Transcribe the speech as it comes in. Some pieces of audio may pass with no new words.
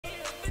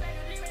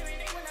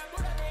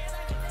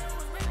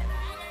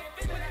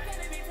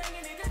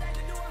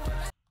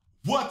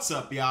What's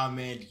up, y'all,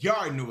 man? Y'all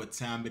already know what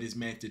time it is,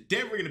 man.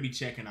 Today we're gonna be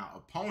checking out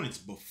opponents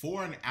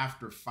before and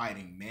after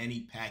fighting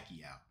Manny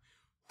Pacquiao.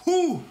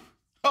 Whew!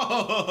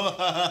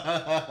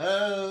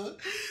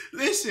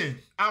 Listen,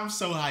 I'm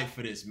so hyped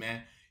for this,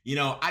 man. You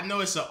know, I know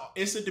it's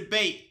a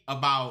debate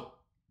about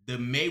the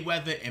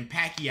Mayweather and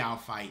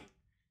Pacquiao fight.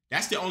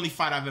 That's the only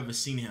fight I've ever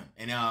seen him,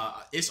 and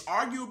it's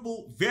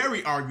arguable,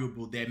 very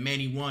arguable, that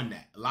Manny won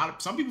that.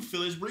 Some people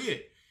feel it's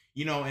rigged.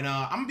 You know, and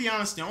I'm gonna be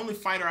honest, the only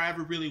fighter I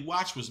ever really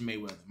watched was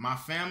Mayweather. My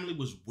family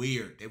was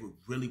weird. They were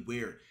really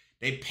weird.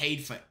 They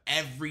paid for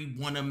every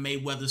one of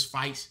Mayweather's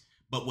fights,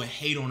 but would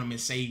hate on him and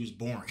say he was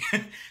boring.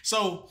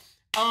 So,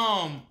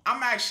 I'm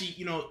actually,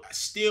 you know,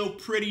 still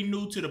pretty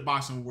new to the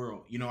boxing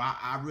world. You know,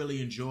 I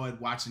really enjoyed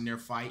watching their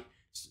fight.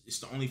 It's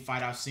the only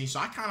fight I've seen. So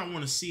I kind of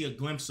want to see a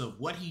glimpse of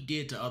what he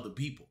did to other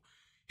people.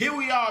 Here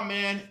we are,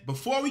 man.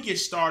 Before we get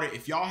started,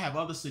 if y'all have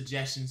other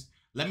suggestions,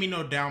 let me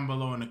know down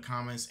below in the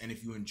comments, and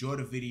if you enjoyed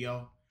the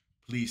video,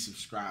 please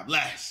subscribe.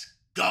 Let's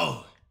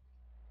go!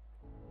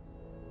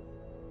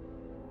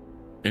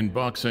 In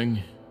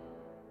boxing,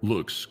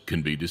 looks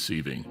can be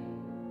deceiving.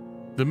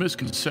 The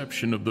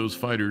misconception of those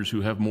fighters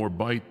who have more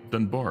bite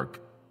than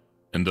bark,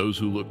 and those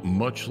who look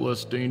much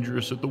less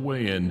dangerous at the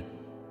weigh-in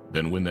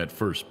than when that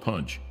first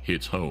punch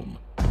hits home.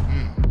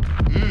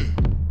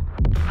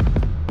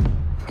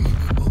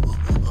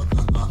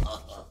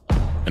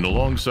 And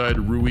alongside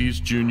Ruiz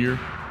Jr.,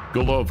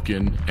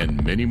 Golovkin,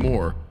 and many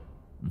more,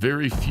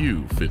 very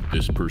few fit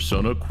this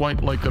persona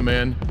quite like the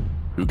man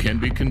who can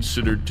be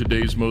considered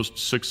today's most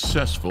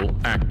successful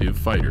active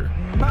fighter,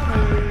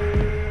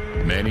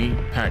 Manny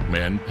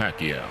Pac-Man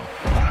Pacquiao.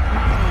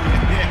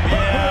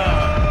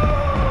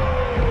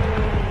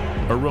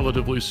 A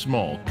relatively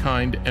small,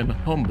 kind, and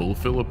humble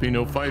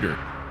Filipino fighter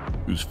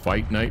whose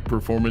fight night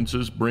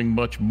performances bring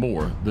much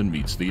more than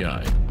meets the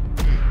eye.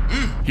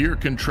 Here,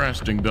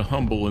 contrasting the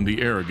humble and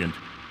the arrogant,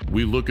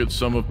 we look at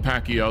some of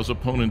Pacquiao's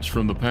opponents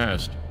from the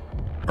past,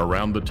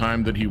 around the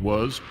time that he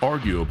was,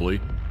 arguably,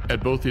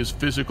 at both his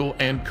physical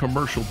and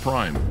commercial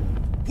prime,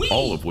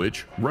 all of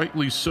which,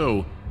 rightly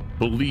so,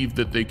 believed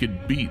that they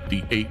could beat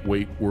the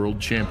 8-weight world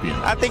champion.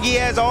 I think he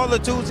has all the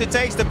tools it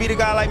takes to beat a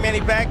guy like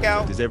Manny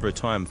Pacquiao. If there's ever a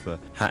time for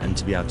Hatton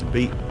to be able to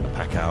beat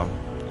Pacquiao,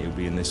 he'll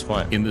be in this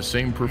fight. In the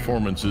same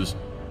performances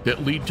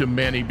that lead to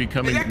Manny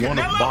becoming one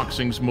of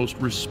boxing's most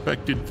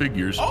respected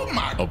figures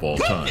of all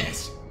time.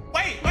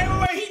 Wait.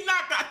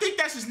 I think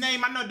that's his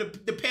name. I know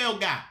the pale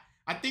guy.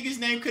 I think his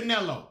name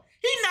Canelo.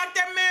 He knocked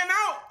that man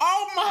out.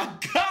 Oh my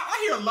God.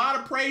 I hear a lot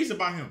of praise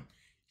about him.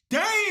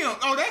 Damn.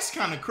 Oh, that's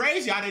kind of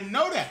crazy. I didn't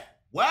know that.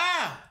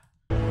 Wow.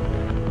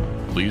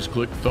 Please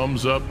click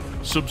thumbs up,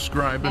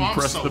 subscribe, and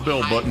press the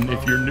bell button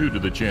if you're new to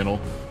the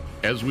channel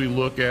as we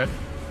look at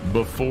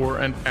before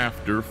and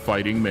after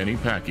fighting Manny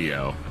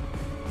Pacquiao.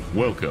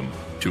 Welcome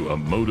to a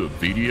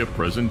Motivedia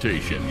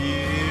presentation.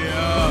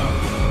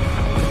 Yeah.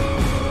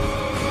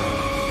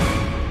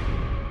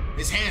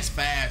 His hand's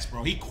fast,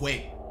 bro. He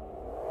quick.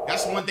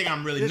 That's one thing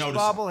I'm really noticing.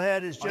 This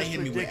bobblehead is just they hit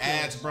me ridiculous. with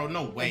ads, bro.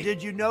 No way. And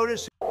did you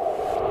notice? Let's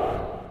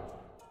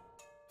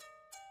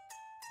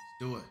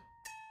do it.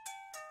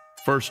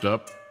 First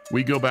up,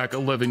 we go back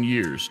 11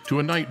 years to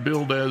a night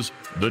billed as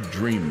the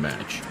Dream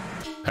Match.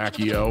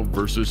 Pacquiao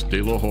versus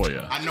De La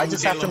Hoya. I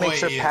just have to make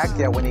sure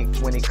Pacquiao,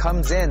 when he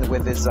comes in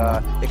with his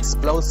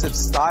explosive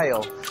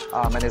style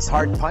and his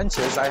hard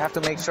punches, I have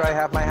to make sure I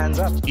have my hands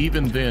up.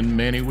 Even then,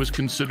 Manny was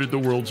considered the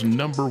world's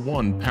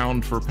 #1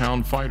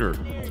 pound-for-pound fighter.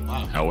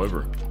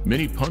 However,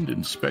 many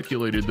pundits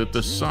speculated that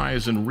the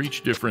size and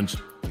reach difference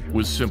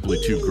was simply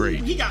too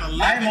great. He got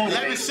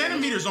 11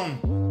 centimeters on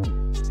him.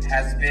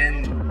 Has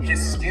been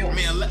his skills.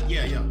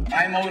 Yeah.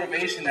 My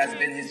motivation has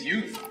been his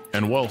youth.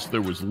 And whilst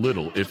there was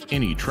little, if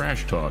any,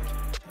 trash talk,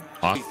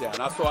 I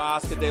saw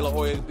Oscar De La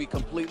Hoya be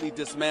completely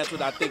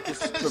dismantled. I think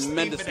this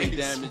tremendously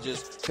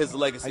damages his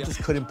legacy. I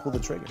just couldn't pull the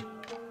trigger.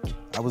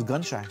 I was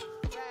gun shy.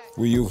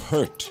 Were you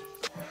hurt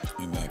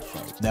in that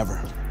fight?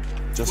 Never.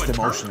 Just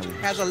emotionally.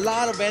 Has a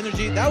lot of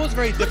energy. That was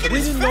very different. We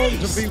didn't know him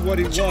to be what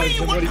he was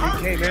and what he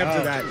became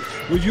after that.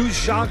 Were you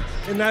shocked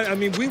in that? I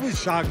mean, we were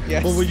shocked.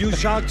 Yes. But were you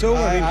shocked too?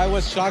 I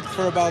was shocked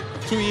for about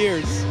 2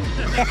 years.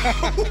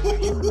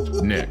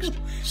 Next,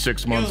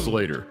 6 months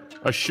later,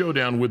 a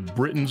showdown with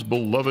Britain's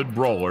beloved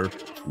brawler,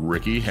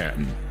 Ricky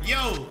Hatton.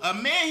 Yo, a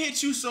man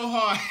hit you so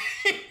hard,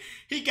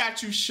 he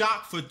got you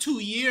shocked for 2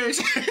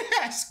 years.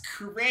 That's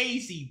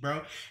crazy,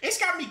 bro. It's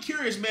got me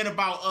curious, man,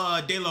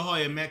 about De La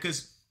Hoya, man,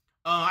 because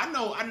I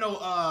know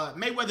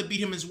Mayweather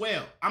beat him as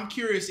well. I'm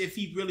curious if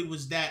he really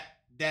was that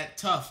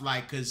tough,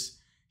 like, because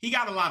he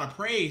got a lot of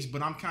praise,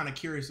 but I'm kind of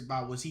curious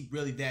about, was he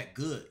really that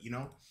good, you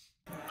know?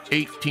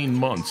 18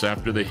 months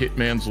after the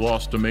Hitman's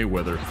loss to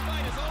Mayweather,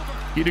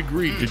 he'd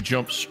agreed to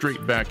jump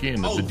straight back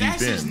in at the deep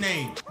that's his end.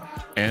 name.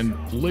 And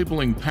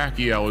labeling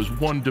Pacquiao as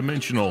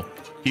one-dimensional,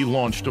 he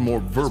launched a more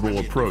verbal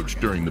approach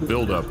during the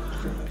build-up.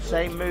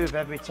 Same move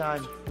every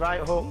time.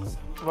 Right hook,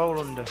 roll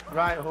under.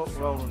 Right hook,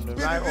 roll under.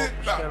 Right hook,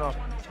 spin off.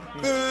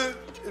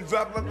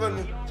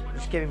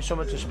 Just give him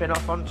something to spin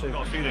off onto.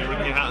 If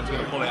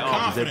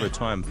there's ever a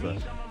time for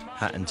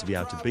Hatton to be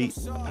able to beat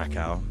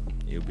Pacquiao,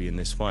 he'll be in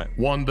this fight.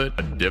 One that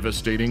a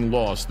devastating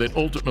loss that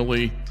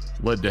ultimately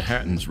led to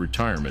Hatton's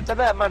retirement. So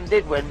that man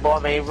did win, but I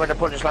mean, when the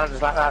punch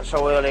lands like that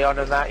so early on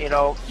and that, you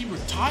know. He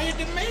retired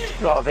the man?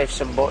 A lot of ifs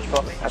and buts,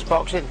 but that's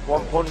boxing.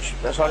 One punch,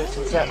 that's all it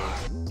can take.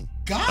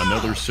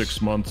 Another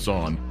 6 months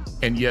on,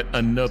 and yet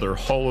another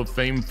Hall of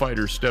Fame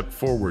fighter stepped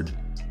forward.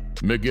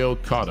 Miguel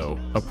Cotto,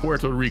 a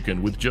Puerto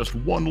Rican with just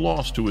one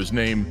loss to his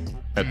name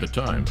at the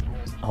time.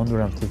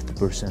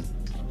 150%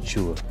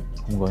 sure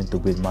I'm going to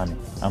beat Manny.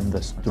 I'm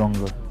the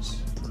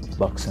strongest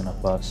boxer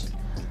of us.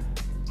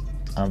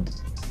 I'm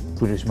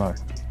pretty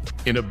smart.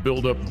 In a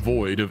build-up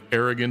void of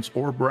arrogance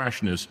or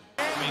brashness,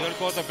 Miguel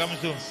Cotto comes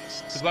to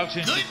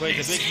boxing to fight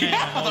a big name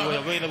and always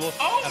available.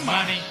 And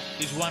Manny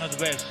is one of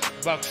the best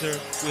boxers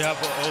we have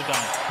all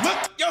time.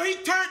 Look, yo, he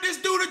turned this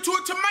dude into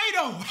a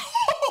tomato.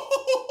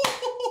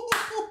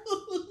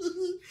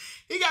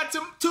 He got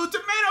two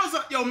tomatoes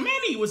up. Yo,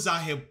 Manny was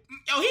out here.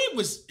 Yo, he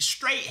was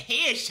straight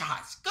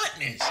headshots.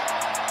 Goodness.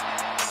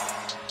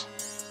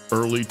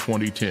 Early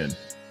 2010,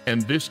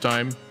 and this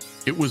time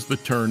it was the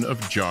turn of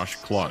Josh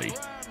Clottey,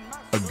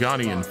 a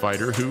Ghanaian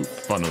fighter who,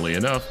 funnily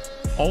enough,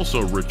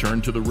 also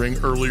returned to the ring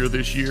earlier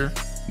this year,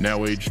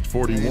 now aged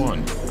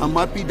 41. I'm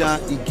happy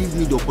that he gives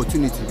me the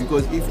opportunity,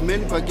 because if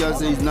Manny Pacquiao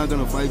says he's not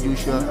going to fight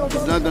Joshua,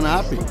 it's not going to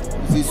happen.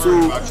 You see,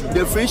 so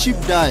the friendship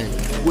dies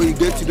when you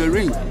get to the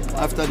ring.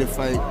 After the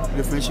fight,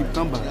 the friendship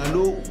comes back. I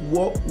know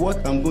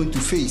what I'm going to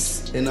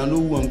face, and I know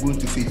who I'm going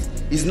to face.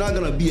 It's not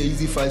going to be an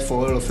easy fight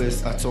for all of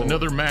us at all.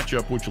 Another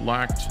matchup which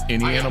lacked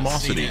any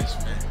animosity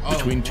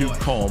between two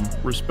calm,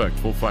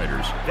 respectful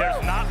fighters.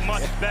 There's not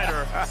much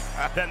better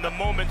than the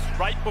moments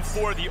right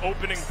before the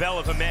opening bell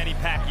of a Manny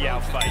Pacquiao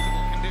fight.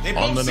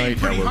 On the night,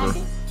 however,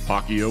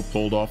 Pacquiao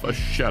pulled off a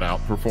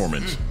shutout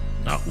performance,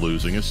 not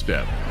losing a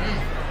step.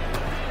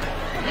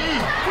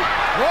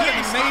 What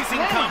an amazing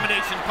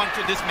combination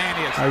puncher this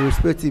man is. I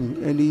respect him,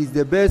 and he's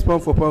the best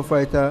pound-for-pound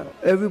fighter.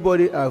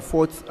 Everybody I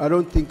fought, I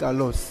don't think I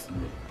lost.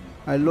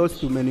 I lost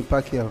to Manny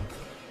Pacquiao.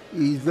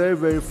 He's very,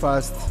 very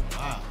fast.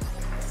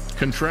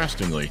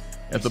 Contrastingly,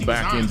 at the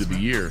back end of the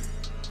year,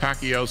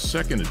 Pacquiao's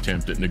second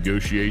attempt at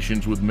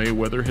negotiations with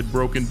Mayweather had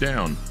broken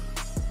down.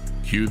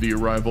 Cue the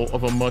arrival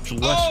of a much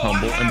less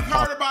humble and I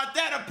heard about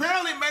that.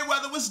 Apparently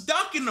Mayweather was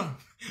ducking him.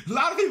 A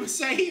lot of people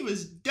say he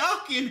was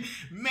ducking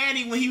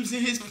Manny when he was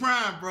in his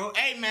prime, bro.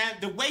 Hey, man,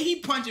 the way he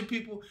punching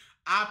people,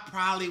 I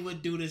probably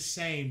would do the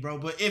same, bro.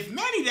 But if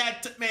Manny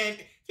man,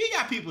 if he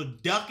got people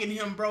ducking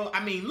him, bro,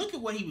 I mean, look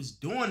at what he was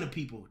doing to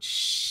people.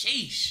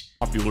 Sheesh.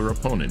 Popular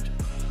opponent,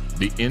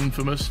 the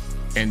infamous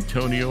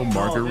Antonio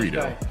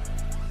Margarito.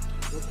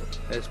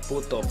 Es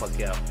puto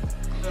Pacquiao.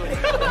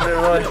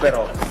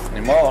 Pero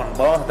ni modo,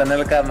 vamos a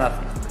tener que ganar.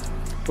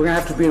 We're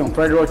gonna have to beat him.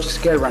 Freddie Roach is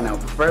scared right now.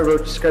 Freddie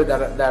Roach is scared that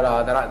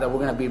we're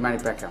gonna beat Manny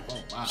Pacquiao.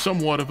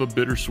 Somewhat of a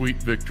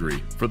bittersweet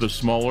victory for the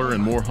smaller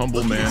and more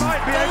humble man.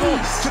 Might be able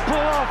to pull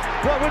off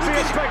what would be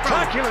a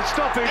spectacular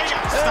stoppage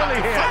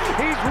early here.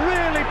 He's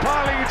really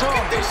piling it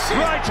on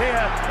right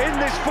here in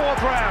this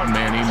fourth round.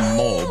 Manny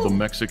mauled the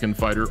Mexican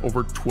fighter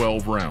over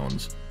 12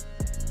 rounds.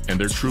 And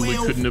there truly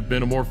couldn't have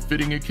been a more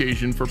fitting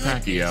occasion for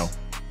Pacquiao,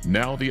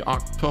 now the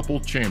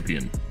octuple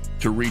champion,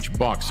 to reach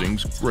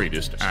boxing's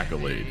greatest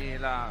accolade. We knew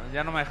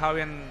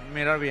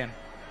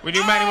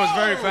Manny was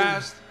very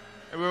fast,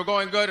 and we were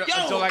going good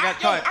until I got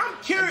cut. I'm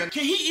curious,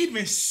 can he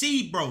even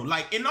see, bro?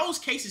 Like, in those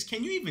cases,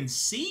 can you even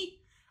see?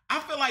 I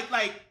feel like,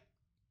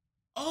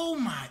 oh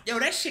my,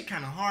 that shit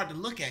kind of hard to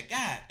look at.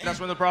 God damn. That's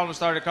when the problem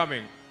started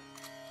coming.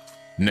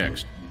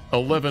 Next,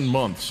 11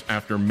 months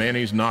after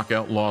Manny's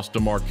knockout loss to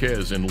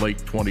Marquez in late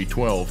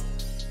 2012,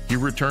 he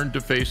returned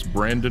to face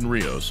Brandon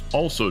Rios,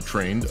 also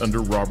trained under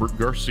Robert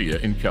Garcia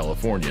in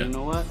California. You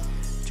know what?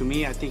 To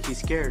me, I think he's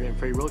scared, and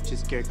Freddie Roach is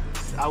scared.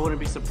 I wouldn't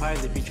be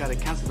surprised if he tried to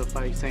cancel the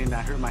fight, saying that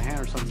I hurt my hand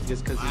or something,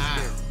 just because he's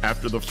scared.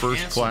 After the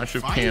first clash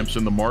of camps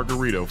in the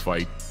Margarito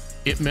fight,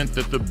 it meant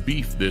that the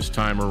beef this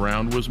time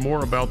around was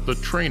more about the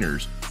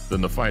trainers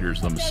than the fighters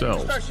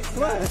themselves. Oh, shit!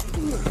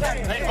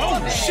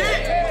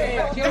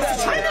 That's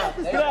the trainer!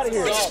 Get out of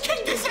here. Just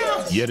kick this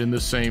out! Yet in the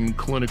same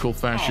clinical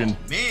fashion,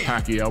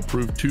 Pacquiao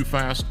proved too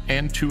fast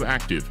and too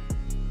active,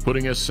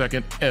 putting a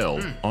second L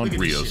on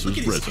Rios'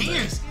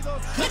 resume.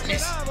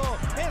 Goodness!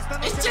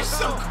 It's just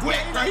so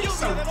quick, bro. He's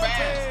so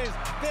fast.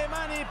 It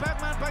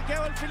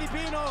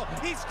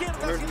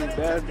hurt me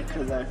bad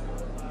because I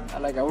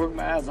worked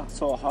my ass off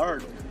so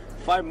hard.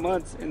 5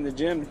 months in the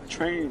gym,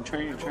 training. You got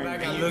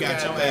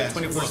your ass 24/7. I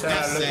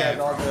look at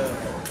all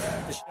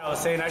the shit I was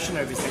saying. I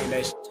shouldn't be saying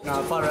that shit.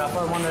 I fought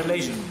one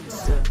relation.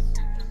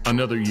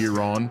 Another year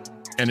on,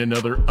 and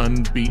another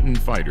unbeaten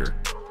fighter.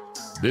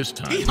 This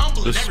time,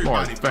 the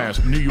smart,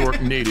 fast New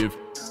York native,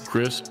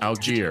 Chris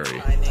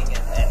Algieri. And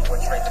we're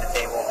straight to the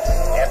table.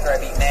 After I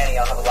beat Manny,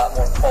 I'll have a lot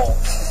more pull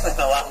and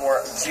a lot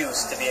more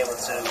juice to be able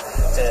to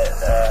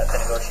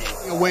negotiate.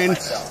 A win,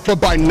 but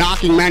by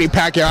knocking Manny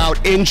Pacquiao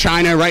out in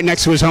China, right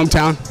next to his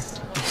hometown.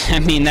 I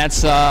mean,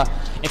 that's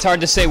it's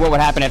hard to say what would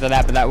happen after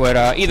that, but that would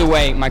either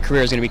way, my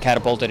career is going to be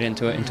catapulted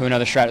into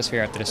another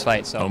stratosphere after this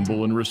fight. So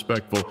humble and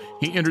respectful,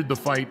 he entered the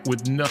fight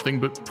with nothing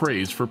but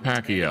praise for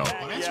Pacquiao.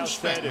 Pacquiao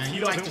said, if he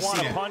doesn't want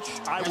to punch,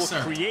 I will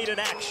create an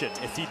action.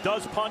 If he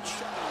does punch,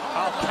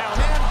 I'll count.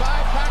 Stand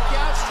by,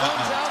 Pacquiao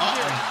comes out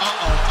here.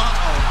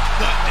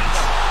 Goodness.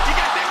 You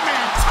got that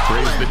man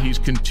Praise talking. that he's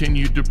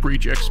continued to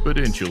preach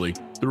exponentially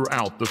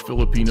throughout the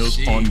Filipino's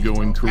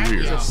ongoing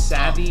career. He's a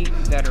savvy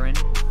veteran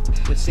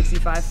with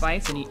 65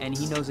 fights, and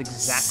he knows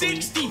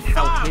exactly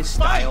how his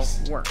style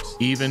works.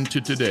 Even to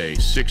today,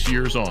 6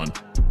 years on,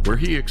 where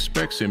he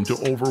expects him to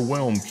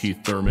overwhelm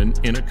Keith Thurman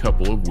in a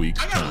couple of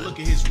weeks' time. Look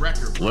at his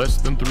record. Less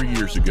than 3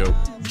 years ago,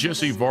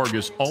 Jesse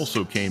Vargas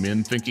also came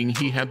in thinking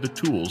he had the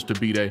tools to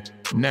beat a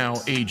now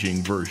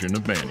aging version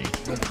of Manny.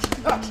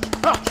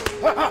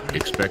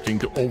 Expecting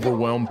to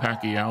overwhelm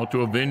Pacquiao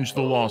to avenge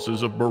the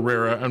losses of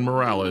Barrera and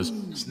Morales,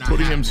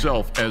 putting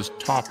himself as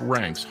top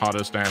rank's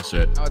hottest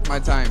asset. Now it's my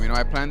time. You know,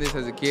 I planned this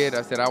as a kid.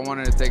 I said I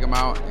wanted to take him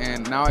out,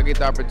 and now I get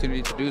the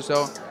opportunity to do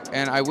so,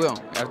 and I will.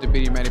 After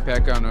beating Manny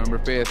Pacquiao on November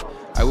 5th,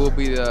 I will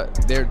be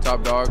their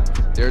top dog,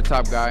 their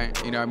top guy.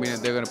 You know, I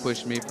mean, they're going to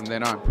push me from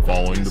then on.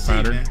 Following the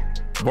pattern,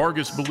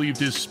 Vargas believed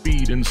his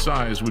speed and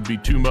size would be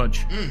too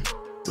much.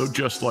 Though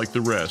just like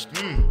the rest,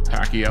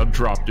 Pacquiao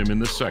dropped him in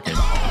the second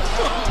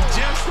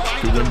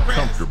to win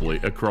comfortably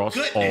across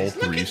all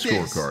three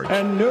scorecards.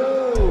 And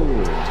no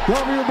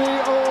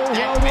WBO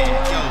heavyweight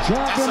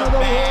champion of the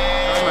world.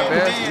 I tried my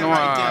best. You know,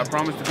 I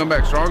promised to come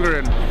back stronger,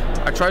 and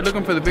I tried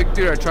looking for the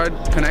victory. I tried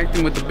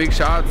connecting with the big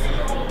shots.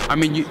 I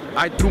mean,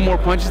 I threw more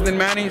punches than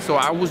Manny, so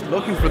I was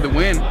looking for the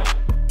win.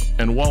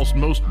 And whilst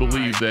most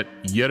believe that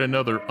yet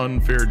another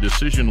unfair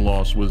decision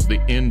loss was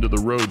the end of the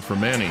road for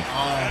Manny,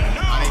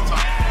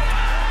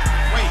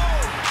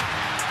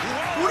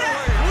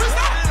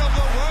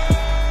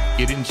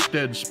 it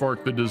instead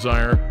sparked the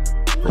desire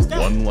for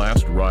one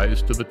last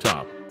rise to the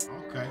top.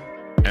 Okay.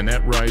 And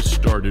that rise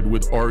started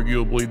with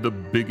arguably the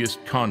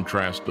biggest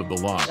contrast of the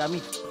lot. Got me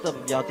f***ed up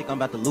if y'all think I'm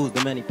about to lose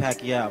the Manny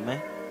Pacquiao,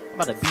 man. I'm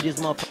about to beat his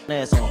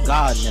motherfucking ass on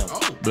God now.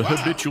 The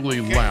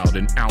habitually loud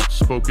and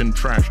outspoken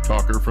trash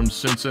talker from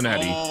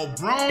Cincinnati,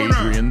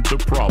 Adrian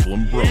the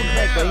Problem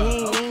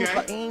Broner.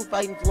 But he ain't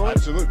fighting Floyd.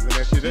 Absolutely, let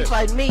me ask you this. He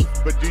fighting me.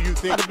 But do you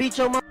think... I'm about to beat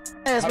your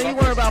motherfucking ass, man.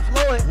 You worry about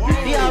Floyd.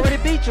 He already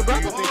beat you, bro.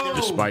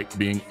 Despite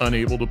being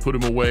unable to put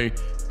him away,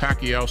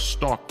 Pacquiao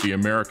stalked the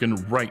American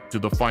right to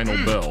the final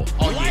bell.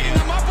 Oh, yeah.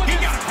 He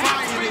got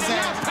fire in his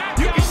ass.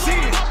 You can see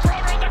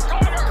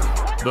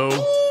it.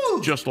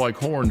 Though, just like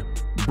Horn,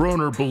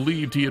 Broner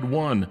believed he had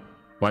won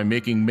by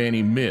making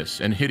Manny miss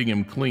and hitting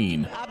him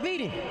clean. I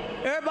beat him.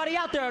 Everybody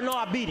out there know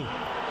I beat him.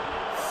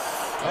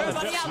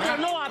 Everybody out there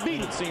know I beat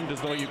him. It seemed as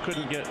though you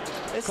couldn't get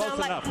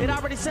close enough. It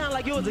already sounded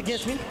like you was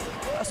against me.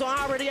 So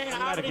I already ain't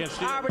got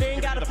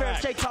a fair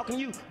shake talking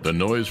to you. The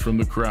noise from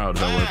the crowd,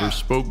 however,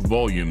 spoke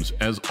volumes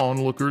as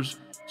onlookers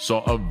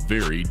saw a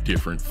very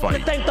different fight.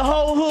 I thank the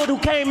whole hood who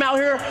came out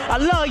here. I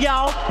love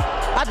y'all.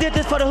 I did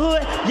this for the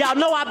hood. Y'all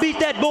know I beat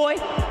that boy.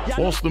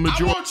 Whilst the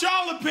majority... I want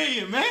y'all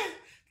opinion, man.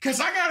 Because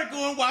I got to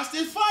go and watch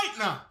this fight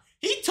now.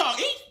 He's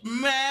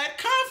mad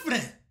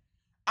confident.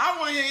 I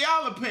want to hear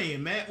y'all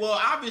opinion, man. Well,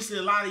 obviously,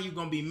 a lot of you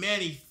going to be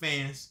Manny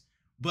fans,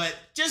 but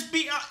just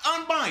be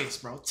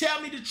unbiased, bro. Tell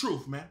me the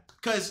truth, man.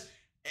 Because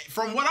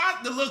from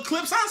the little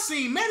clips I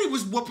seen, Manny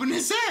was whooping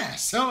his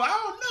ass. So I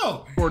don't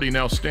know. Majority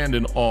now stand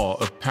in awe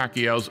of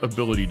Pacquiao's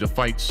ability to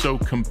fight so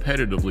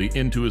competitively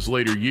into his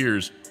later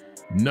years.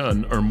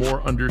 None are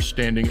more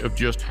understanding of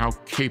just how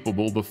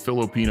capable the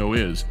Filipino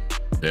is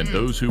than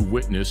those who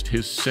witnessed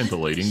his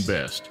scintillating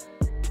best.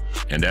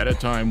 And at a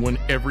time when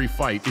every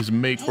fight is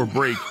make or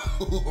break,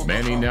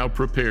 Manny now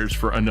prepares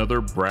for another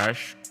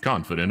brash,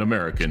 confident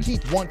American.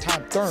 Keith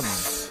one-time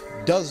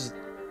Thurman does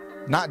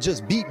not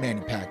just beat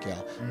Manny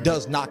Pacquiao,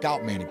 does knock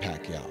out Manny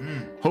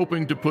Pacquiao.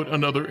 Hoping to put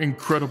another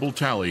incredible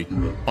tally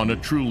on a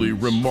truly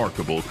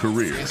remarkable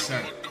career. Yes,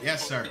 sir.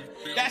 Yes, sir.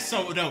 That's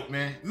so dope,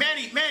 man.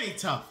 Manny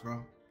tough,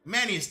 bro.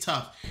 Manny is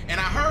tough. And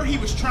I heard he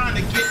was trying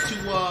to get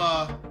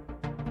to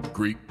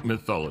Greek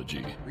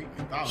mythology.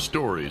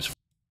 Stories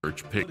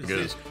church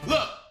pickers.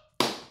 Look,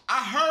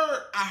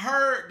 I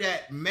heard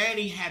that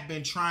Manny had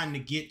been trying to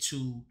get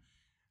to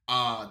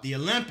the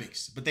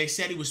Olympics, but they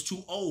said he was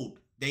too old.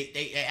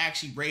 They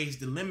actually raised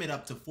the limit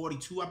up to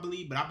 42, I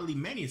believe, but I believe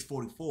Manny is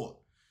 44.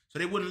 So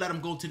they wouldn't let him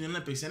go to the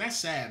Olympics, and that's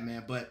sad,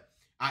 man. But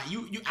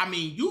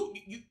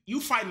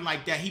you fighting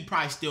like that, he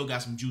probably still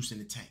got some juice in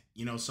the tank,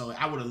 you know. So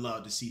I would have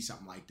loved to see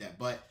something like that.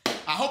 But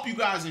I hope you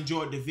guys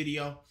enjoyed the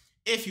video.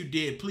 If you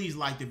did, please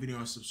like the video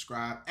and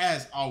subscribe.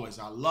 As always,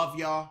 I love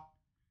y'all.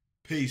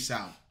 Peace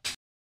out.